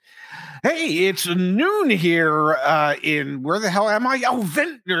Hey, it's noon here in where the hell am I? Oh,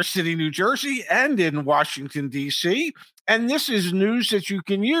 Ventnor City, New Jersey, and in Washington, D.C. And this is news that you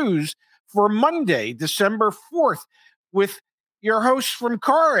can use for Monday, December 4th, with your host from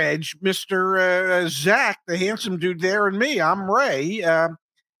Car Edge, Mr. Zach, the handsome dude there, and me. I'm Ray. How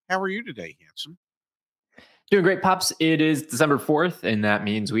are you today, handsome? Doing great, Pops. It is December 4th, and that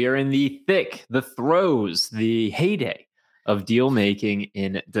means we are in the thick, the throes, the heyday of deal making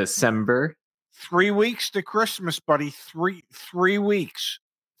in December. 3 weeks to Christmas, buddy. Three weeks.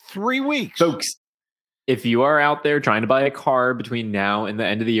 3 weeks. Folks, if you are out there trying to buy a car between now and the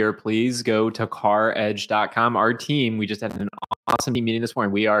end of the year, please go to caredge.com. Our team, we just had an awesome team meeting this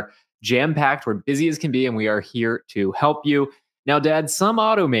morning. We are jam-packed. We're busy as can be, and we are here to help you. Now, Dad, some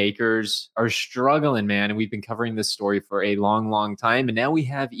automakers are struggling, man, and we've been covering this story for a long, long time, and now we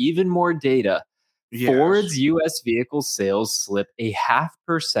have even more data. Yes. Ford's U.S. vehicle sales slip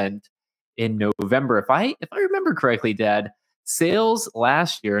 0.5% in November. If I remember correctly, Dad, sales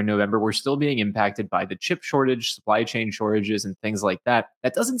last year in November were still being impacted by the chip shortage, supply chain shortages, and things like that.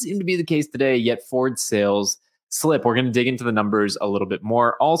 That doesn't seem to be the case today, yet Ford sales slip. We're going to dig into the numbers a little bit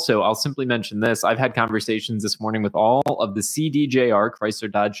more. Also, I'll simply mention this. I've had conversations this morning with all of the CDJR,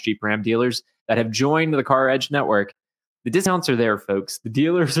 Chrysler, Dodge, Jeep, Ram dealers that have joined the Car Edge network. The discounts are there, folks. The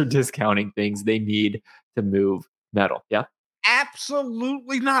dealers are discounting things they need to move metal. Yeah?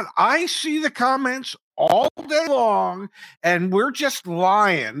 Absolutely not. I see the comments all day long, and we're just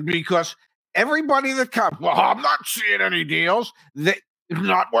lying because everybody that comes, well, I'm not seeing any deals.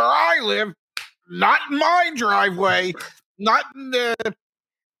 Not where I live. Not in my driveway, not in the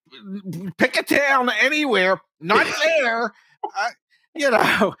pick a town anywhere, not there,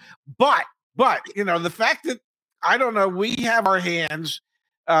 but, the fact that, I don't know, we have our hands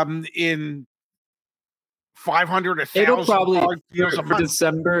in 500, 1,000. It'll probably, for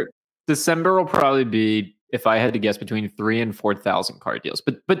December will probably be, if I had to guess, between 3,000 and 4,000 car deals.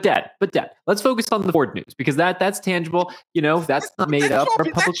 But Dad, let's focus on the Ford news because that's tangible. That's not made up.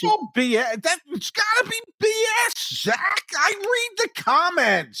 That's all BS. It's got to be BS, Zach. I read the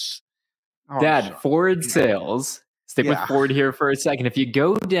comments. Dad, Ford sales. Stick with Ford here for a second. If you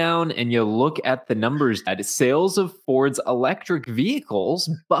go down and you look at the numbers, Dad, sales of Ford's electric vehicles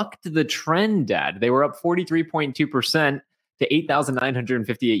bucked the trend, Dad. They were up 43.2%. to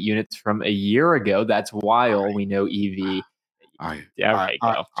 8,958 units from a year ago. That's while we know EV. I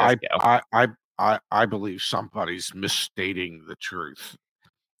believe somebody's misstating the truth.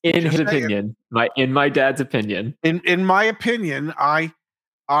 In his opinion, in my dad's opinion. In my opinion, I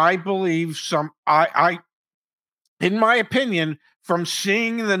believe in my opinion, from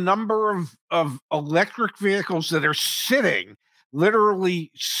seeing the number of electric vehicles that are literally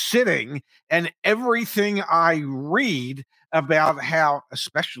sitting, and everything I read about how,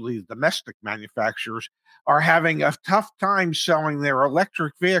 especially domestic manufacturers, are having a tough time selling their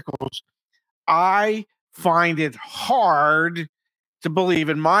electric vehicles, I find it hard to believe,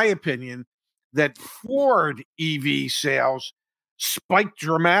 in my opinion, that Ford EV sales spiked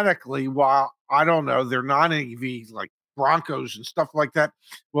dramatically while, I don't know, they're non-EV like Broncos and stuff like that.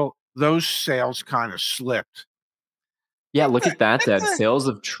 Well, those sales kind of slipped. Yeah, look at that. Sales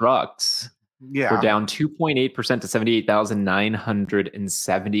of trucks were down 2.8% to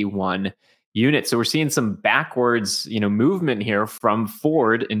 78,971 units. So we're seeing some backwards, movement here from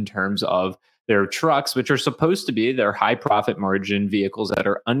Ford in terms of their trucks, which are supposed to be their high profit margin vehicles that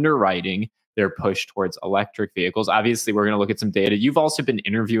are underwriting their push towards electric vehicles. Obviously, we're going to look at some data. You've also been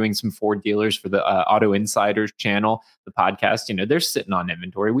interviewing some Ford dealers for the Auto Insiders channel, the podcast. They're sitting on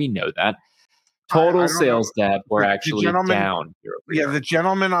inventory. We know that. Total sales, Dad, were actually down. The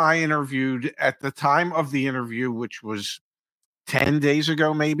gentleman I interviewed at the time of the interview, which was 10 days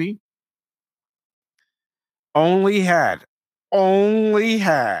ago, maybe, only had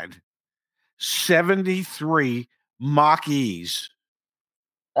 73 Mach-E's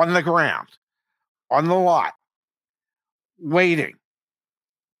on the ground, on the lot, waiting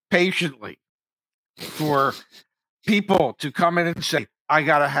patiently for people to come in and say, I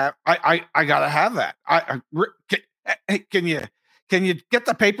gotta have that. Can you get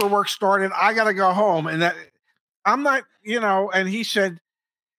the paperwork started? I gotta go home. And that I'm not, and he said,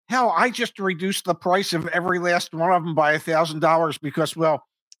 hell, I just reduced the price of every last one of them by $1,000 because, well,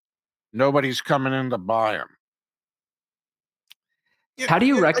 nobody's coming in to buy them. How do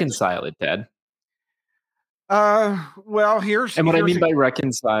you reconcile it, Dad? Well, what I mean by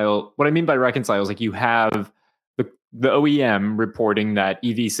reconcile is like you have the OEM reporting that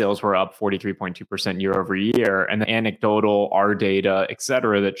EV sales were up 43.2% year over year, and the anecdotal R data, et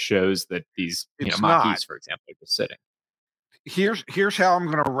cetera, that shows that these Mach-E's, for example, are just sitting. Here's how I'm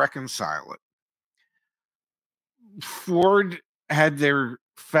going to reconcile it. Ford had their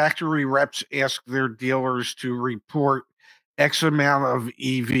factory reps ask their dealers to report X amount of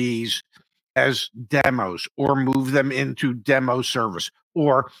EVs as demos, or move them into demo service,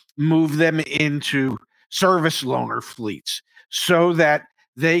 or move them into service loaner fleets, so that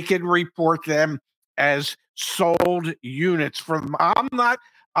they can report them as sold units for them. I'm not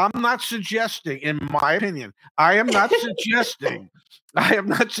suggesting, in my opinion, I am not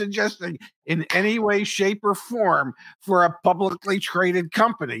suggesting in any way, shape, or form for a publicly traded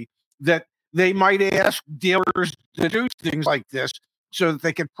company that they might ask dealers to do things like this so that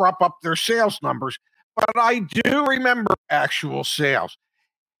they can prop up their sales numbers. But I do remember actual sales.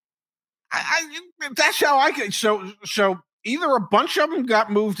 That's how I can. So either a bunch of them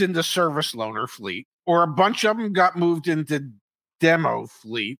got moved into service loaner fleet, or a bunch of them got moved into demo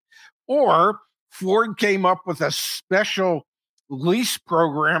fleet, or Ford came up with a special lease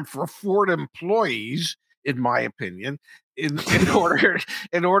program for Ford employees, in my opinion, in order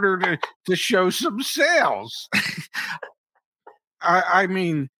to show some sales. I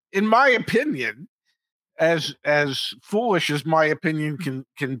mean, in my opinion, as foolish as my opinion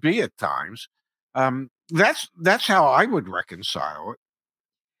can be at times, that's how I would reconcile it.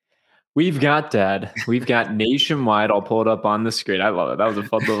 We've got Nationwide. I'll pull it up on the screen. I love it. That was a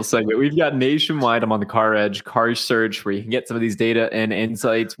fun little segment. We've got Nationwide. I'm on the Car Edge, Car Search, where you can get some of these data and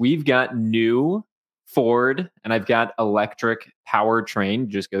insights. We've got new Ford, and I've got electric powertrain.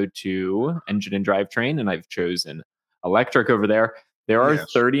 Just go to engine and drivetrain, and I've chosen electric over there. There are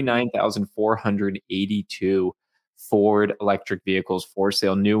 39,482 Ford electric vehicles for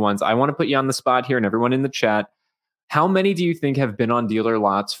sale, new ones. I want to put you on the spot here, and everyone in the chat. How many do you think have been on dealer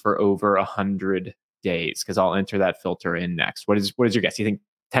lots for over 100 days? Because I'll enter that filter in next. What is your guess? You think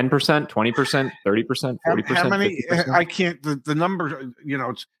 10%, 20%, 30%, 40%? How many? 50%? I can't. The number.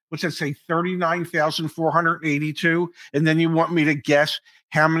 What's that say? 39,482, and then you want me to guess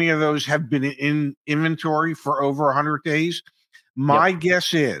how many of those have been in inventory for over 100 days? My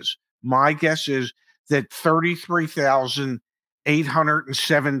guess is that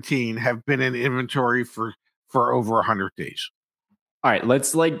 33,817 have been in inventory for over 100 days. All right,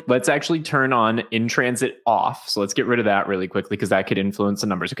 let's actually turn on in transit off. So let's get rid of that really quickly, because that could influence the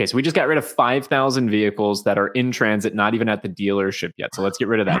numbers. Okay, so we just got rid of 5,000 vehicles that are in transit, not even at the dealership yet. So let's get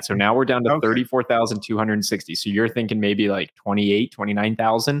rid of that. So now we're down to 34,260. So you're thinking maybe like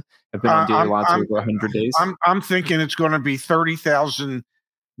 29,000 have been on dealer lots over 100 days? I'm thinking it's going to be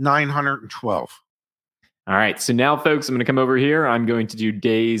 30,912. All right. So now, folks, I'm going to come over here. I'm going to do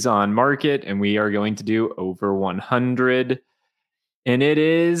days on market, and we are going to do over 100. And it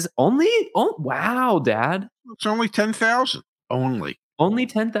is only, wow, Dad. It's only 10,000. Only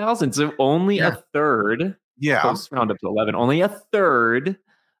 10,000. So only a third. Yeah. Let's round up to 11. Only a third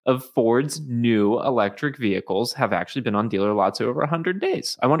of Ford's new electric vehicles have actually been on dealer lots over 100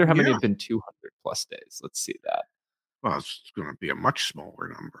 days. I wonder how many have been 200 plus days. Let's see that. Well, it's going to be a much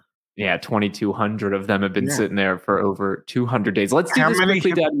smaller number. Yeah, 2,200 of them have been sitting there for over 200 days. Let's do this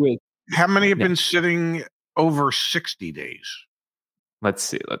quickly, Dad. How many have been sitting over 60 days? Let's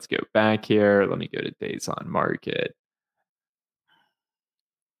see. Let's go back here. Let me go to days on market.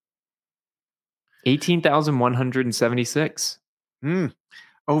 18,176.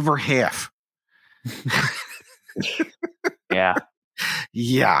 Over half. Yeah.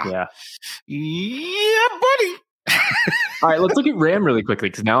 Yeah, buddy. All right, let's look at RAM really quickly,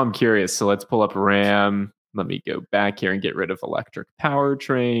 because now I'm curious. So let's pull up RAM. Let me go back here and get rid of electric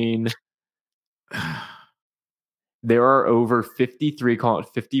powertrain. There are over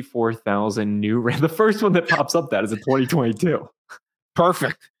 54,000 new RAM. The first one that pops up that is a 2022.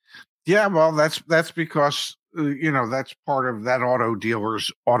 Perfect. Yeah, well, that's because that's part of that auto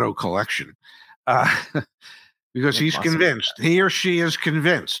dealer's auto collection. Because he's convinced. He or she is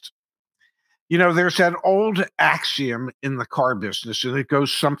convinced. There's that old axiom in the car business, and it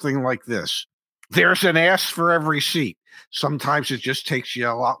goes something like this. There's an ass for every seat. Sometimes it just takes you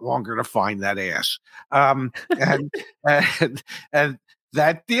a lot longer to find that ass. And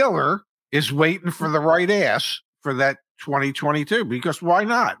that dealer is waiting for the right ass for that 2022, because why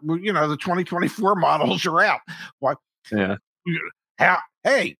not? The 2024 models are out. Why? Yeah.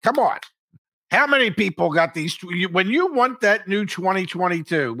 Hey, come on. How many people got these? When you want that new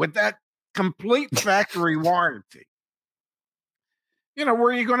 2022 with that complete factory warranty, where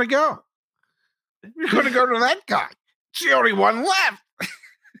are you going to go? You're going to go to that guy. It's the only one left.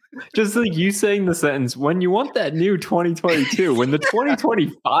 Just like you saying the sentence, when you want that new 2022, when the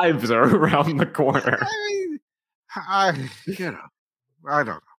 2025s are around the corner. I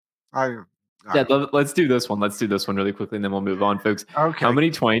don't know. I Yeah, don't let's do this one. Let's do this one really quickly, and then we'll move on, folks. know. How Okay. many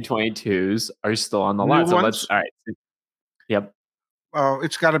 2022s are still on the New lot? So let's. ones? All right. Yep. Oh,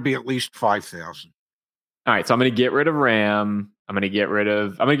 it's got to be at least 5,000. All right. So I'm going to get rid of Ram. I'm going to get rid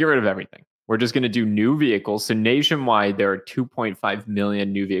of everything. We're just going to do new vehicles. So nationwide, there are 2.5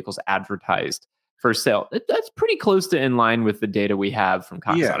 million new vehicles advertised for sale. That's pretty close to in line with the data we have from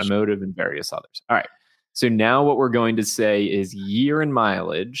Cox Yes. Automotive and various others. All right. So now what we're going to say is year and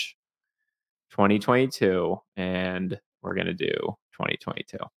mileage, 2022, and we're going to do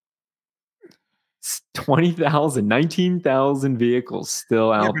 2022. 20,000, 19,000 vehicles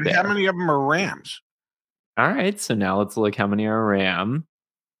still Yeah, out but how there. many of them are Rams? All right. So now let's look how many are Ram.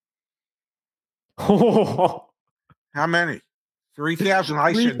 Oh, How many? 3,000.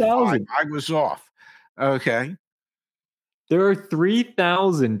 I said 5. 3,000. I was off. Okay. There are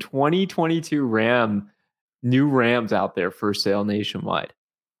 3,000 2022 new Rams out there for sale nationwide.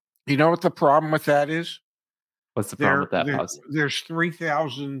 You know what the problem with that is? What's the problem with that, Pops? There's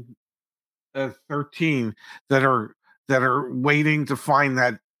 3,013 that are waiting to find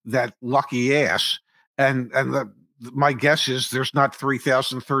that lucky ass, and my guess is there's not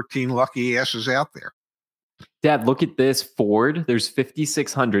 3,013 lucky asses out there. Dad, look at this. Ford, there's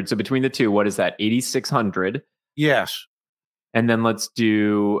 5,600. So between the two, what is that? 8,600. Yes. And then let's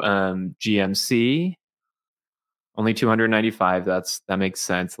do GMC, only 295. That makes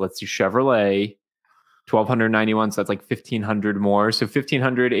sense. Let's do Chevrolet, 1,291. So that's like 1,500 more. So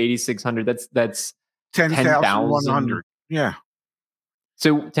 1,500, 8,600. That's 10,100. Yeah.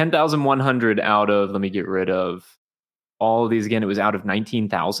 So 10,100 out of, let me get rid of all of these again. It was out of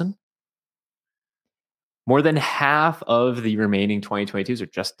 19,000. More than half of the remaining 2022s are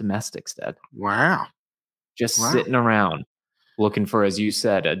just domestics, Dad. Wow. Just sitting around looking for, as you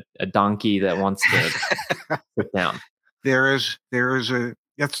said, a donkey that wants to sit down. That's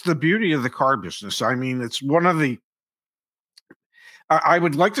the beauty of the car business. I mean, it's one of the, I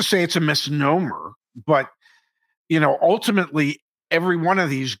would like to say it's a misnomer, but ultimately every one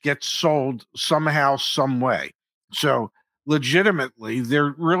of these gets sold somehow, some way. So legitimately,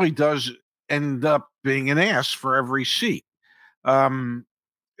 there really does end up being an ass for every seat.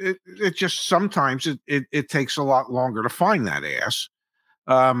 It just sometimes it takes a lot longer to find that ass.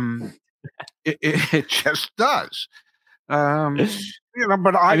 It just does. But I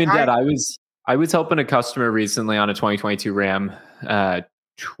mean, Dad, I was helping a customer recently on a 2022 Ram,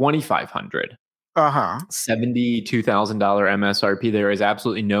 2,500. $72,000 MSRP. There is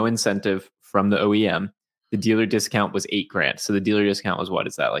absolutely no incentive from the OEM. The dealer discount was $8,000. So the dealer discount was, what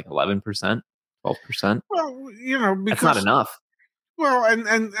is that, like 11%, 12%? Well, because that's not enough. Well,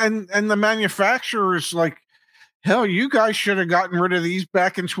 and the manufacturer is like, hell, you guys should have gotten rid of these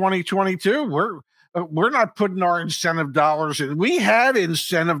back in 2022. We're not putting our incentive dollars in. We had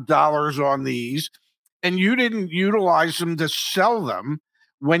incentive dollars on these, and you didn't utilize them to sell them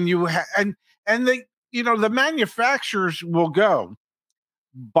when you had. And they, the manufacturers will go,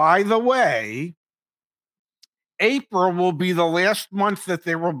 by the way, April will be the last month that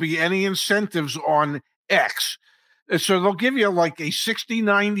there will be any incentives on X. So they'll give you like a 60,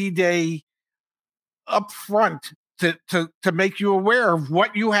 90 day upfront to make you aware of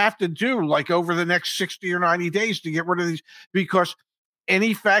what you have to do, like over the next 60 or 90 days to get rid of these, because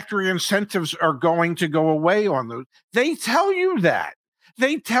any factory incentives are going to go away on those. They tell you that.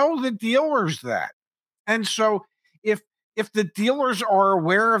 They tell the dealers that. And so if the dealers are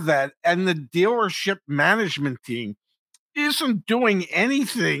aware of that and the dealership management team isn't doing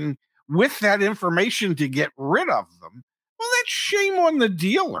anything with that information to get rid of them, well, that's shame on the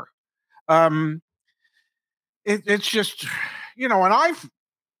dealer. It's just, and I've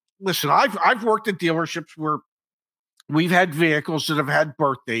worked at dealerships where we've had vehicles that have had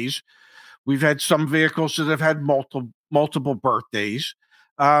birthdays. We've had some vehicles that have had multiple birthdays.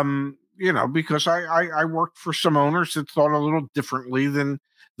 Because I worked for some owners that thought a little differently than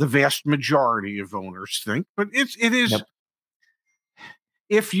the vast majority of owners think. But it is, yep.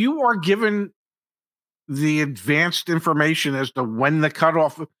 If you are given the advanced information as to when the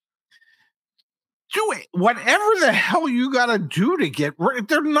cutoff, do it. Whatever the hell you got to do to get rid,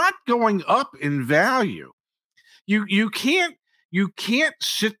 they're not going up in value. You can't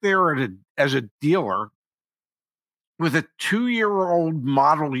sit there as a dealer with a 2-year-old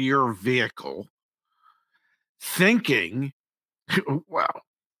model year vehicle thinking, well,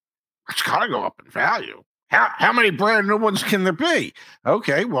 it's got to go up in value. How many brand new ones can there be?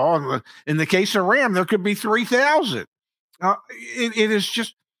 Okay, well, in the case of Ram, there could be 3,000. It is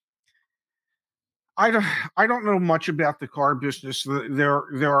just, I don't know much about the car business. There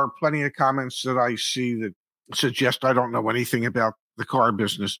are plenty of comments that I see that suggest I don't know anything about the car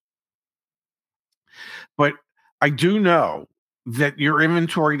business. But I do know that your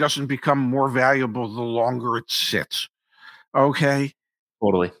inventory doesn't become more valuable the longer it sits. Okay.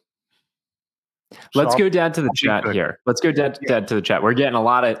 Totally. So Let's go down to the I'll be chat good. here. Let's go down, Yeah. to the chat. We're getting a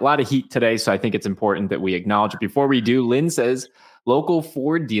lot of heat today, so I think it's important that we acknowledge it. Before we do, Lynn says local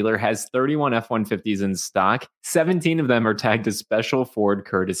Ford dealer has 31 F-150s in stock. 17 of them are tagged as special Ford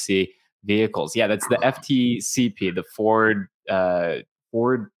courtesy vehicles. Yeah, that's the FTCP, the Ford. Oh,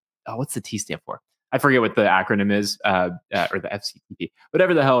 what's the T stand for? I forget what the acronym is, or the FCTP,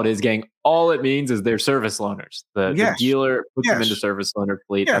 whatever the hell it is, gang. All it means is they're service loaners. The Yes. dealer puts them into Yes. service loaner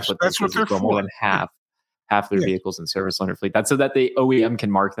fleet. That's Yes. what That's this what is as they're well. More for. than Yeah. half their Yes. vehicles in service loaner fleet. That's so that the OEM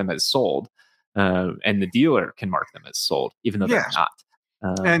can mark them as sold, and the dealer can mark them as sold, even though they're Yes. not.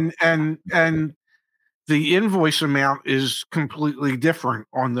 And the invoice amount is completely different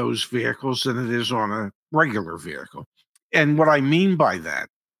on those vehicles than it is on a regular vehicle. And what I mean by that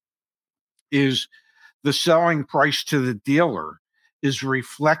is the selling price to the dealer is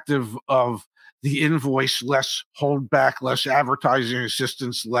reflective of the invoice, less holdback, less advertising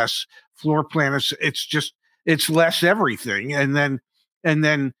assistance, less floor plan. It's just it's less everything, and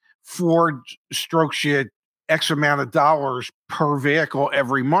then Ford strokes you X amount of dollars per vehicle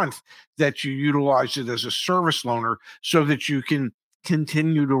every month that you utilize it as a service loaner, so that you can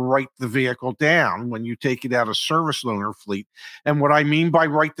continue to write the vehicle down when you take it out of service loaner fleet. And what I mean by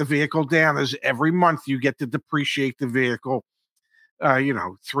write the vehicle down is every month you get to depreciate the vehicle,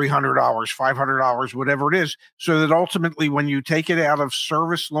 $300, $500, whatever it is, so that ultimately when you take it out of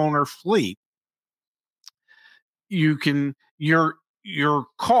service loaner fleet, you can your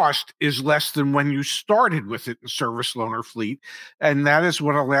cost is less than when you started with it in service loaner fleet, and that is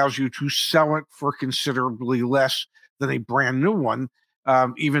what allows you to sell it for considerably less than a brand new one,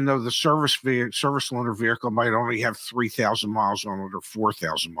 even though the service loaner vehicle might only have 3,000 miles on it or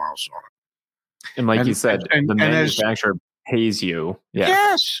 4,000 miles on And like it. you said, the And as manufacturer pays you.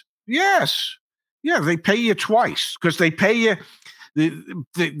 Yeah. Yes, yeah, they pay you twice because they pay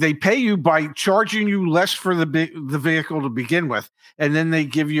you by charging you less for the vehicle to begin with, and then they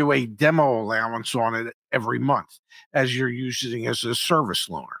give you a demo allowance on it every month as you're using it as a service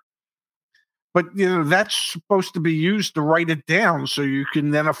loaner. But that's supposed to be used to write it down so you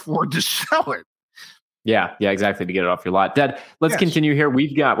can then afford to sell it. Yeah, exactly. To get it off your lot. Dad, let's Yes. continue here.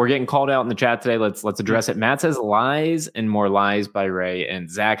 We're getting called out in the chat today. Let's address it. Matt says lies and more lies by Ray and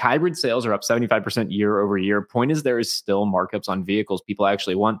Zach. Hybrid sales are up 75% year over year. Point is, there is still markups on vehicles people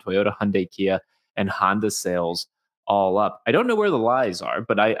actually want. Toyota, Hyundai, Kia, and Honda sales all up. I don't know where the lies are,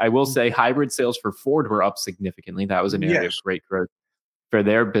 but I will say hybrid sales for Ford were up significantly. That was an area of Yes. great growth for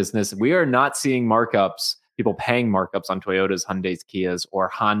their business. We are not seeing markups, people paying markups on Toyotas, Hyundais, Kias, or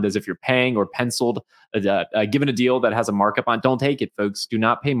Hondas. If you're paying or penciled, given a deal that has a markup on, don't take it, folks. Do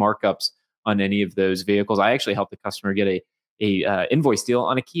not pay markups on any of those vehicles. I actually helped the customer get a invoice deal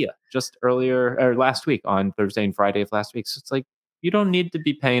on a Kia just earlier or last week on Thursday and Friday of last week. So it's like, you don't need to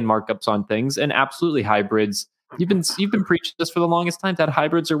be paying markups on things. And absolutely, hybrids. You've been preaching this for the longest time, that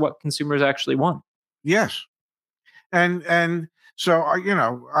hybrids are what consumers actually want. Yes. And so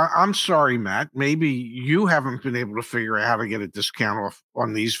I'm sorry, Matt. Maybe you haven't been able to figure out how to get a discount off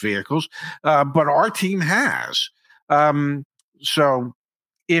on these vehicles, but our team has. So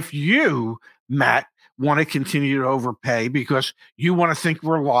if you, Matt, want to continue to overpay because you want to think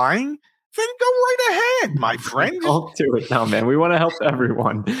we're lying, then go right ahead, my friend. Don't do it now, man. We want to help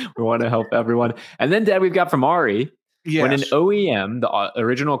everyone. And then, Dad, we've got from Ari. Yes. When an OEM, the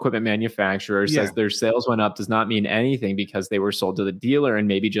original equipment manufacturer, says their sales went up, does not mean anything because they were sold to the dealer and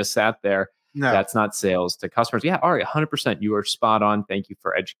maybe just sat there. No. That's not sales to customers. Yeah, Ari, 100%. You are spot on. Thank you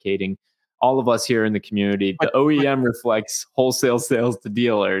for educating all of us here in the community. The OEM reflects wholesale sales to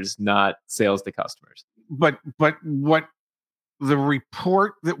dealers, not sales to customers. But what the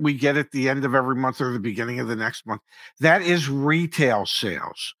report that we get at the end of every month or the beginning of the next month, that is retail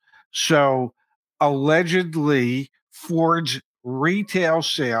sales. So allegedly, Ford's retail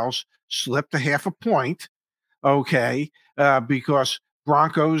sales slipped a half a point, okay, because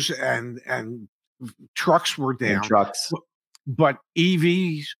Broncos and trucks were down. And trucks. But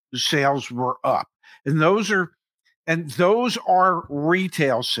EV sales were up. And those are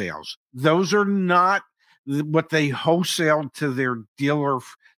retail sales. Those are not what they wholesale to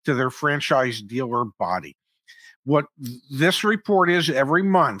their franchise dealer body. What this report is every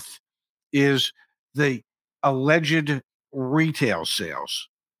month is the alleged retail sales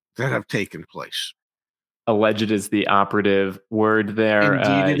that have taken place. Alleged is the operative word there.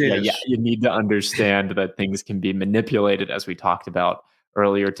 Indeed it is. Yeah, you need to understand that things can be manipulated, as we talked about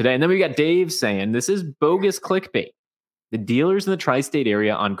earlier today. And then we got Dave saying this is bogus clickbait. The dealers in the tri-state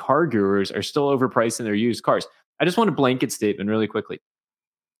area on Car Gurus are still overpricing their used cars. I just want a blanket statement really quickly.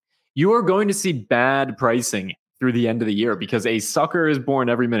 You are going to see bad pricing through the end of the year because a sucker is born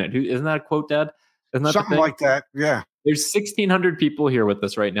every minute. Isn't that a quote, Dad? Isn't that something like that? Yeah. There's 1,600 people here with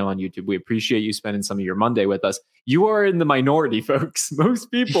us right now on YouTube. We appreciate you spending some of your Monday with us. You are in the minority, folks.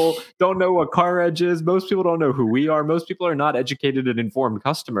 Most people don't know what Car Edge is. Most people don't know who we are. Most people are not educated and informed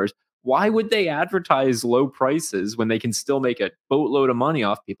customers. Why would they advertise low prices when they can still make a boatload of money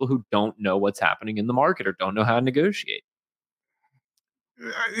off people who don't know what's happening in the market or don't know how to negotiate?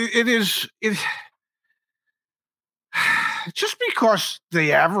 It just because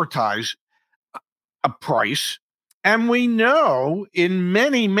they advertise a price, and we know in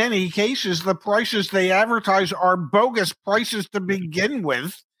many, many cases, the prices they advertise are bogus prices to begin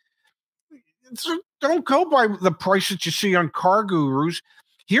with. So don't go by the price that you see on Car Gurus.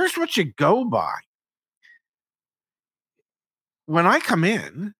 Here's what you go by. When I come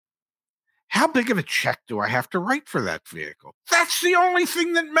in, how big of a check do I have to write for that vehicle? That's the only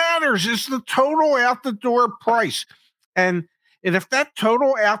thing that matters is the total out the door price. And if that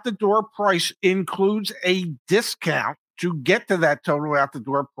total out the door price includes a discount to get to that total out the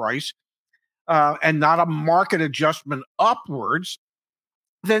door price and not a market adjustment upwards,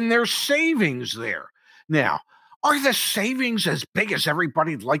 then there's savings there. Now, are the savings as big as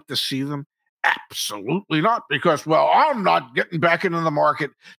everybody'd like to see them? Absolutely not, because, well, I'm not getting back into the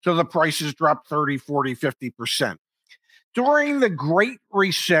market till the prices drop 30, 40, 50%. During the Great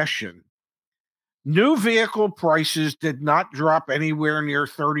Recession, new vehicle prices did not drop anywhere near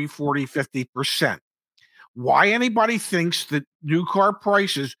 30, 40, 50%. Why anybody thinks that new car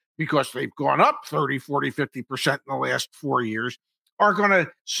prices, because they've gone up 30, 40, 50% in the last 4 years, are going to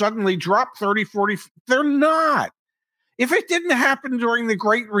suddenly drop 30, 40, they're not. If it didn't happen during the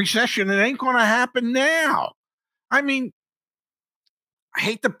Great Recession, it ain't going to happen now. I mean,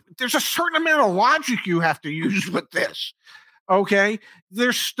 there's a certain amount of logic you have to use with this. Okay.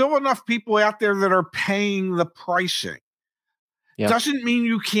 There's still enough people out there that are paying the pricing. Yep. Doesn't mean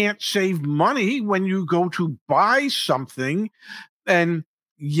you can't save money when you go to buy something. And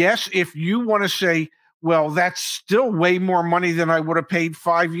yes, if you want to say, well, that's still way more money than I would have paid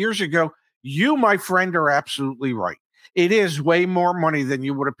 5 years ago, you, my friend, are absolutely right. It is way more money than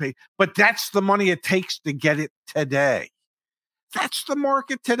you would have paid, but that's the money it takes to get it today. That's the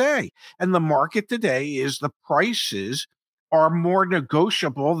market today. And the market today is the prices are more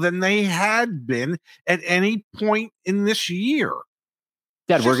negotiable than they had been at any point in this year.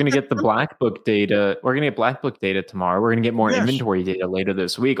 Dad, we're going to get the Black Book data. We're going to get Black Book data tomorrow. We're going to get more inventory data later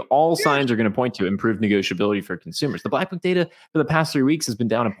this week. All signs are going to point to improved negotiability for consumers. The Black Book data for the past 3 weeks has been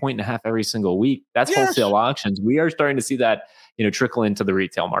down 1.5 points every single week. That's wholesale auctions. We are starting to see that, trickle into the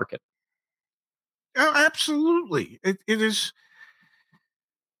retail market. Oh, absolutely. It is.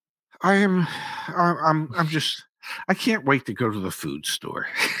 I'm just. I can't wait to go to the food store.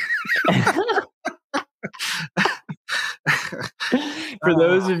 For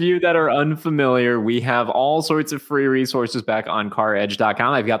those of you that are unfamiliar, we have all sorts of free resources back on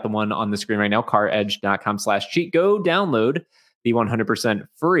caredge.com. I've got the one on the screen right now, caredge.com/cheat. Go download the 100%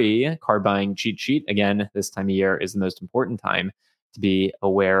 free car buying cheat sheet. Again, this time of year is the most important time to be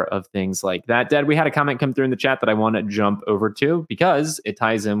aware of things like that. Dad, we had a comment come through in the chat that I want to jump over to because it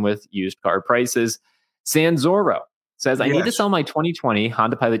ties in with used car prices. Sanzoro says, I need to sell my 2020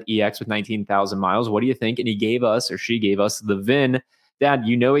 Honda Pilot EX with 19,000 miles. What do you think? And he gave us, or she gave us, the VIN. Dad,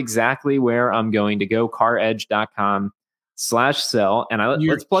 you know exactly where I'm going to go. caredge.com/sell. And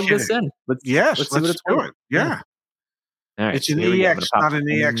let's plug this in. Let's see what it's do it. Yeah. All right. It's an EX, not an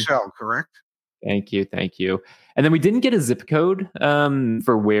EXL, correct? Thank you. And then we didn't get a zip code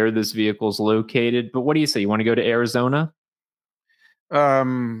for where this vehicle's located. But what do you say? You want to go to Arizona?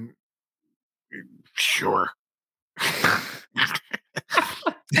 Sure.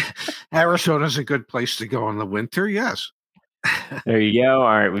 Arizona's a good place to go in the winter. Yes. There you go. All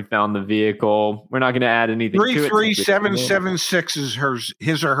right, we found the vehicle. We're not going to add anything to it. 33776 is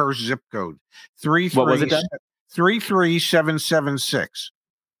his or her zip code. What was it? 33776.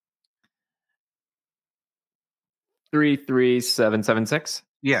 33776.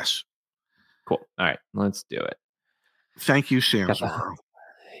 Yes. Cool. All right, let's do it. Thank you, Sanzoro.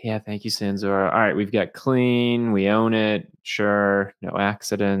 Yeah, thank you, Sanzoro. All right, we've got clean. We own it. Sure. No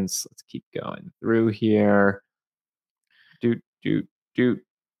accidents. Let's keep going through here. Doot.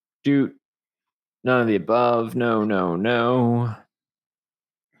 None of the above. No.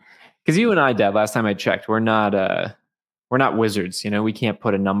 Because you and I, Dad, last time I checked, we're not wizards. We can't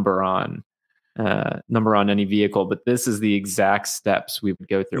put a number on any vehicle, but this is the exact steps we would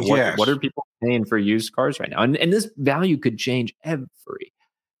go through. What are people paying for used cars right now. And this value could change every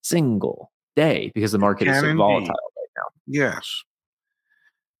single day because the market is And so indeed, volatile right now. yes,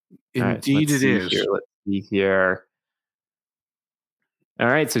 All right, so indeed let's it see here. is. Let's see here. All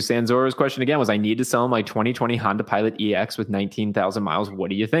right, so Sanzoro's question again was, I need to sell my 2020 Honda Pilot EX with 19,000 miles.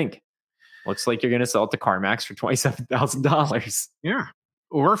 What do you think? Looks like you're going to sell it to CarMax for $27,000. Yeah.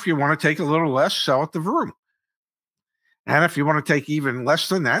 Or if you want to take a little less, sell it to Vroom. And if you want to take even less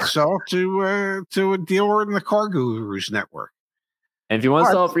than that, sell it to a dealer in the Car Gurus network. And if you want to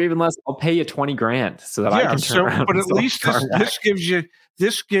But, sell it for even less, I'll pay you $20,000 so that I yeah, can turn around but and at sell it least to CarMax.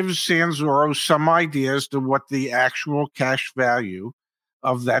 this gives Sanzoro some ideas to what the actual cash value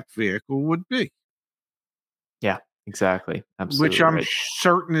of that vehicle would be, Yeah, exactly. which Absolutely I'm right.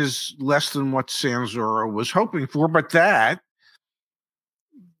 certain is less than what Sanzoro was hoping for. But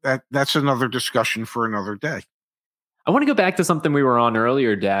that's another discussion for another day. I want to go back to something we were on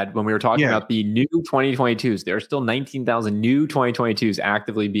earlier, Dad, when we were talking Yeah. about the new 2022s. There are still 19,000 new 2022s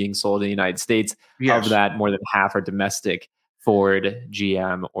actively being sold in the United States. Of Yes. that, more than half are domestic Ford,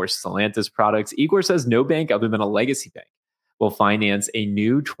 GM, or Stellantis products. Igor says no bank other than a legacy bank will finance a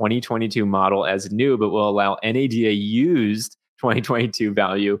new 2022 model as new, but will allow NADA used 2022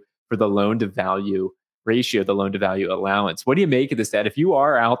 value for the loan to value ratio, the loan to value allowance. What do you make of this, Dad? If you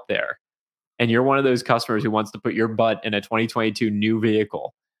are out there and you're one of those customers who wants to put your butt in a 2022 new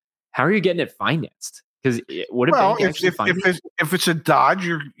vehicle, how are you getting it financed? Because would a Well, bank actually finance? if it's a Dodge,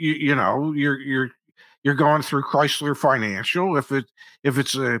 you're going through Chrysler Financial. If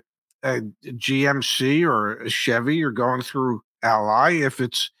it's a GMC or a Chevy, you're going through Ally. If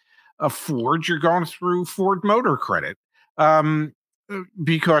it's a Ford, you're going through Ford Motor Credit.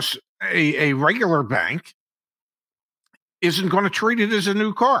 Because a regular bank isn't going to treat it as a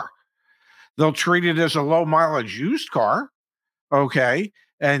new car. They'll treat it as a low mileage used car. Okay.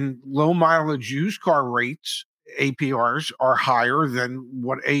 And low mileage used car rates, APRs, are higher than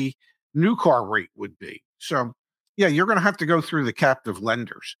what a new car rate would be. So, yeah, you're going to have to go through the captive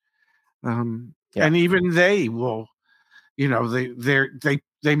lenders. Yeah, And even they will,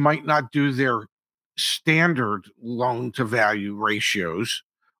 they might not do their standard loan to value ratios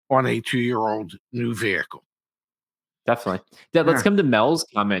on a 2-year-old new vehicle. definitely. Dad, let's Yeah. come to Mel's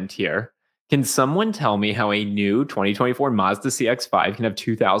comment here. Can someone tell me how a new 2024 Mazda CX-5 can have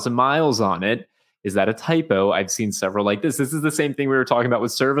 2,000 miles on it? Is that a typo? I've seen several like this. This is the same thing we were talking about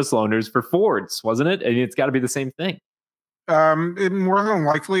with service loaners for Fords, wasn't it? I mean, it's got to be the same thing. More than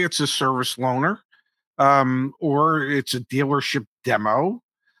likely, it's a service loaner, or it's a dealership demo.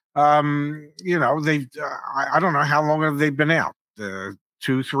 I don't know how long have they been out?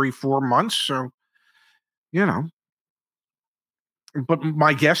 2, 3, 4 months. So, you know, but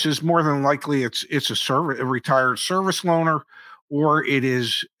my guess is more than likely it's a retired service loaner, or it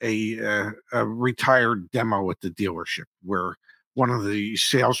is a retired demo at the dealership where one of the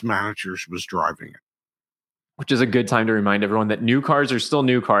sales managers was driving it. Which is a good time to remind everyone that new cars are still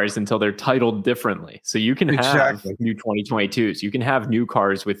new cars until they're titled differently. So you can have Exactly. new 2022s. You can have new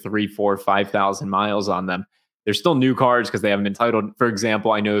cars with 3, 4, 5,000 miles on them. They're still new cars because they haven't been titled. For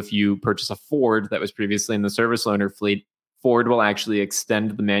example, I know if you purchase a Ford that was previously in the service loaner fleet, Ford will actually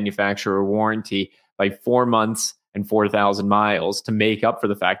extend the manufacturer warranty by 4 months and 4,000 miles to make up for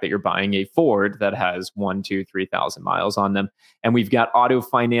the fact that you're buying a Ford that has 1, 2, 3,000 miles on them. And we've got Auto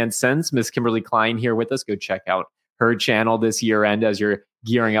Finance Sense, Miss Kimberly Klein here with us. Go check out her channel this year end as you're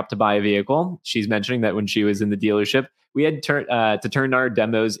gearing up to buy a vehicle. She's mentioning that when she was in the dealership, we had to turn our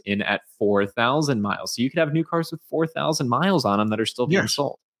demos in at 4,000 miles. So you could have new cars with 4,000 miles on them that are still being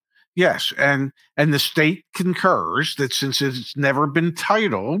sold. Yes, and the state concurs that since it's never been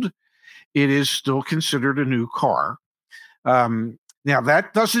titled, it is still considered a new car. Now,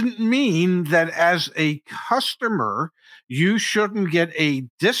 that doesn't mean that as a customer, you shouldn't get a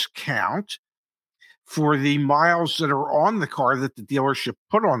discount for the miles that are on the car that the dealership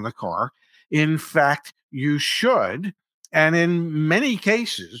put on the car. In fact, you should. And in many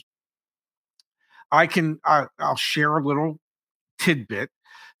cases, I'll share a little tidbit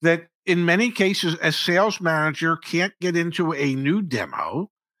that in many cases, a sales manager can't get into a new demo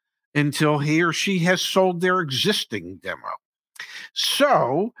until he or she has sold their existing demo.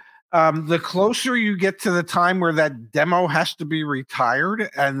 So the closer you get to the time where that demo has to be retired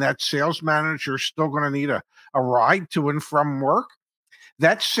and that sales manager is still going to need a ride to and from work,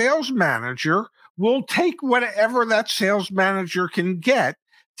 that sales manager will take whatever that sales manager can get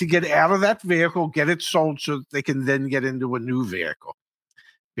to get out of that vehicle, get it sold so that they can then get into a new vehicle.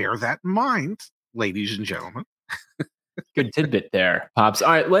 Bear that in mind, ladies and gentlemen. Good tidbit there, Pops.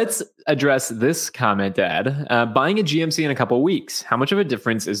 All right, let's address this comment, Dad. Buying a GMC in a couple of weeks. How much of a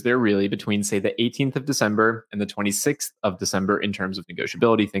difference is there really between, say, the 18th of December and the 26th of December in terms of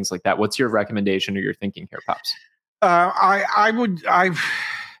negotiability, things like that? What's your recommendation or your thinking here, Pops? I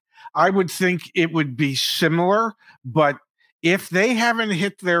would think it would be similar, but if they haven't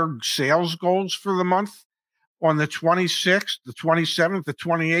hit their sales goals for the month on the 26th, the 27th, the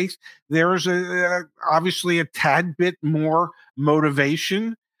 28th, there is obviously a tad bit more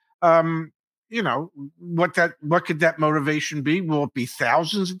motivation. What could that motivation be? Will it be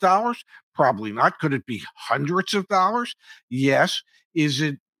thousands of dollars? Probably not. Could it be hundreds of dollars? Yes. Is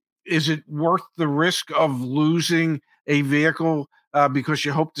it worth the risk of losing a vehicle because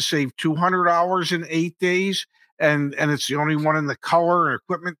you hope to save $200 in 8 days, and it's the only one in the color and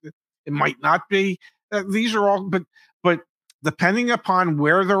equipment? It might not be. These are all, but depending upon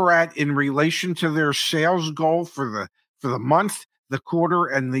where they're at in relation to their sales goal for the month, the quarter,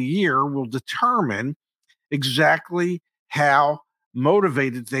 and the year will determine exactly how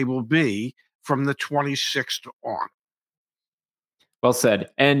motivated they will be from the 26th on. Well said.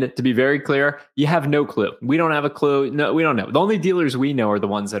 And to be very clear, you have no clue. We don't have a clue. No, we don't know. The only dealers we know are the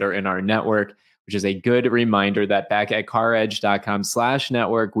ones that are in our network, which is a good reminder that back at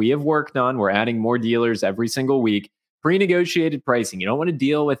caredge.com/network, we have worked on, we're adding more dealers every single week, pre-negotiated pricing. You don't want to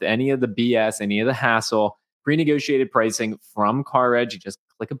deal with any of the BS, any of the hassle. Pre-negotiated pricing from CarEdge. You just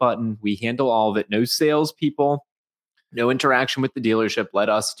click a button. We handle all of it. No salespeople, no interaction with the dealership. Let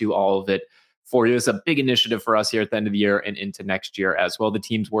us do all of it for you. It's a big initiative for us here at the end of the year and into next year as well. The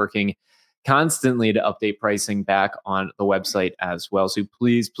team's working constantly to update pricing back on the website as well. So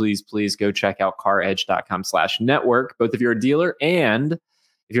please, please, please go check out caredge.com/network, both if you're a dealer and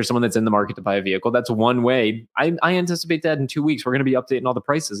if you're someone that's in the market to buy a vehicle. That's one way. I anticipate that in 2 weeks, we're going to be updating all the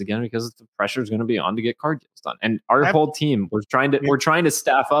prices again because the pressure is going to be on to get car deals done. And our whole team, we're trying to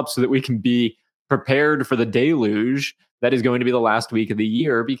staff up so that we can be prepared for the deluge that is going to be the last week of the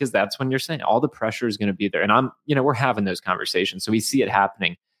year, because that's when you're saying all the pressure is going to be there. And we're having those conversations. So we see it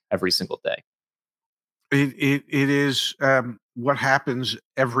happening every single day. It is what happens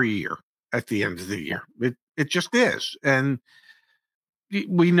every year at the end of the year. It just is. And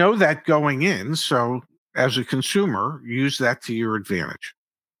we know that going in. So as a consumer, use that to your advantage.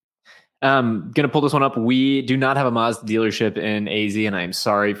 Going to pull this one up. We do not have a Mazda dealership in AZ, and I'm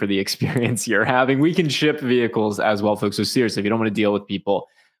sorry for the experience you're having. We can ship vehicles as well, folks. So seriously, if you don't want to deal with people,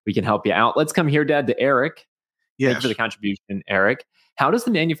 we can help you out. Let's come here, Dad, to Eric. Yes. Thanks for the contribution, Eric. How does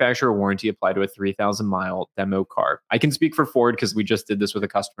the manufacturer warranty apply to a 3,000-mile demo car? I can speak for Ford because we just did this with a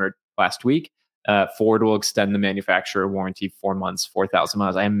customer last week. Ford will extend the manufacturer warranty 4 months, 4,000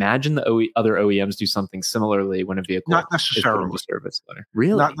 miles. I imagine the other OEMs do something similarly when a vehicle not necessarily is service center.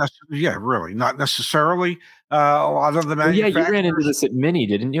 Really? Really, not necessarily. A lot of the manufacturers. Yeah, you ran into this at Mini,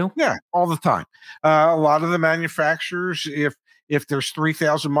 didn't you? Yeah, all the time. A lot of the manufacturers, if there's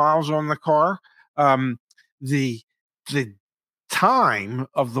 3,000 miles on the car, the time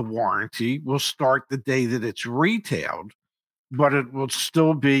of the warranty will start the day that it's retailed, but it will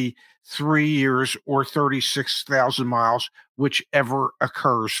still be 3 years or 36,000 miles, whichever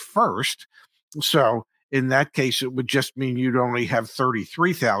occurs first. So in that case, it would just mean you'd only have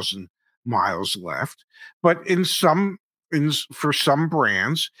 33,000 miles left. But for some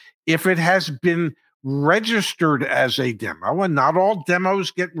brands, if it has been registered as a demo, and not all demos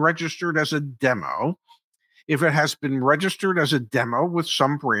get registered as a demo, if it has been registered as a demo with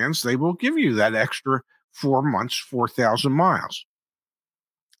some brands, they will give you that extra 4 months, 4,000 miles.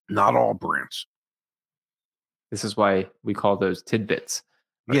 Not all brands. This is why we call those tidbits.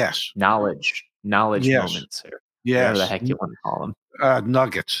 Yes. Knowledge moments here. Yes. Whatever the heck you want to call them.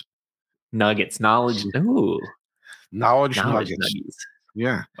 Nuggets. Knowledge. Ooh. Knowledge nuggets.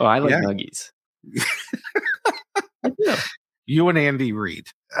 Yeah. Oh, I like nuggies. I do. You and Andy Reid.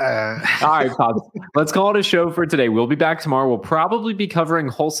 All right, Bob. Let's call it a show for today. We'll be back tomorrow. We'll probably be covering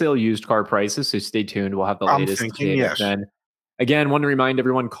wholesale used car prices, so stay tuned. We'll have the latest then. Again, want to remind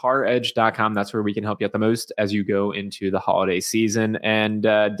everyone, caredge.com. That's where we can help you out the most as you go into the holiday season. And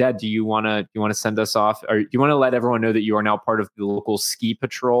Dad, do you want to send us off, or do you want to let everyone know that you are now part of the local ski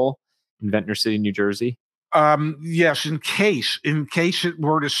patrol in Ventnor City, New Jersey? Yes, in case it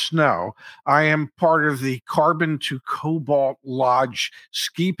were to snow, I am part of the Carbon to Cobalt Lodge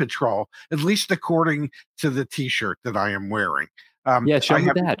Ski Patrol, at least according to the T-shirt that I am wearing. Show them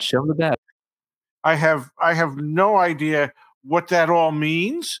the badge. I have no idea what that all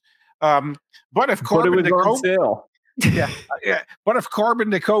means. But if Carbon to Cobalt, but if Carbon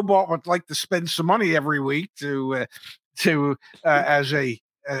to Cobalt would like to spend some money every week to as a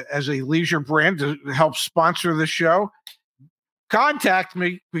as a leisure brand to help sponsor the show, contact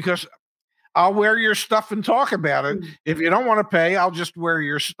me because I'll wear your stuff and talk about it. If you don't want to pay, I'll just wear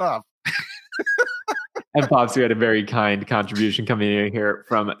your stuff. And Pops, we had a very kind contribution coming in here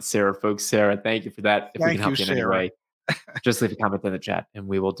from Sarah, folks. Sarah, thank you for that. If we can help you in any way, just leave a comment in the chat and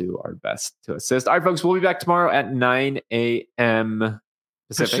we will do our best to assist. All right, folks, we'll be back tomorrow at 9 a.m.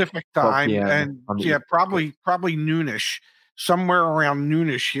 Pacific time. And yeah, probably noonish, somewhere around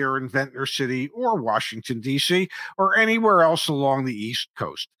noonish here in Ventnor City or Washington, D.C., or anywhere else along the East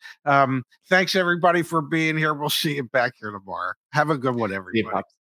Coast. Thanks, everybody, for being here. We'll see you back here tomorrow. Have a good one, everybody.